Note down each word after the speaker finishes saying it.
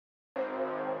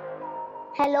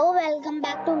Hello, welcome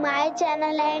back to my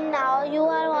channel, and now you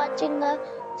are watching a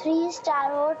 3-star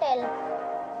hotel.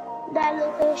 The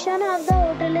location of the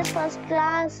hotel is first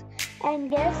class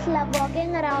and guests love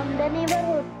walking around the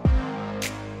neighborhood.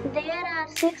 There are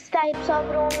 6 types of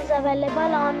rooms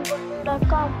available on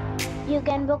booking.com. You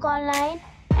can book online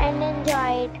and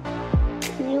enjoy it.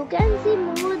 You can see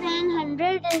more than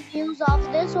 100 reviews of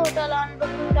this hotel on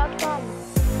booking.com.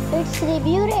 Its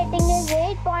review rating is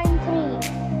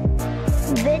 8.3.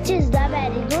 which is the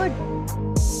very good.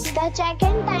 The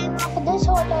check-in time of this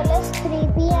hotel is 3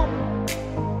 p.m.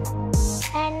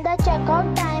 and the check-out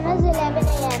time is 11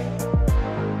 a.m.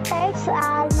 Pets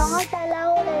are not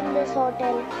allowed in this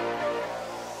hotel.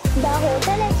 The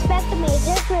hotel accepts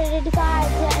major credit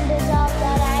cards and reserves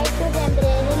the right to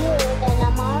temporarily hold an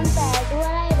amount prior to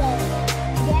arrival.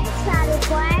 Guests are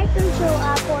required to show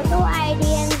a photo ID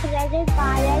and credit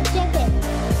card at check-in.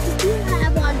 If you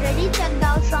have already checked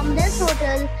out from this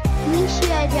hotel, please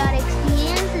share your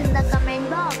experience in the comment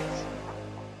box.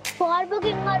 For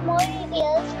booking or more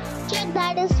details, check the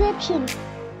description.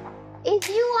 If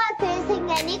you are facing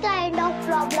any kind of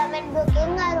problem in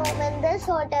booking a room in this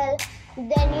hotel,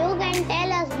 then you can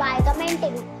tell us by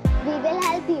commenting. We will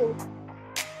help you.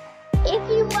 If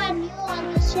you are new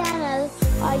on this channel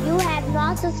or you have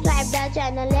not subscribed our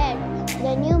channel yet,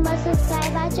 then you must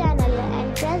subscribe our channel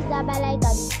and press the bell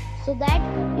icon so that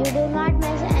you do not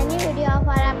miss any video of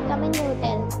our upcoming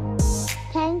hotel.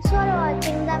 Thanks for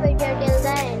watching the video till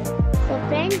the end. So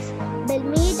friends, we'll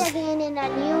meet again in a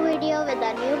new video with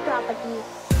a new property.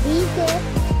 Be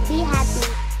safe, be happy.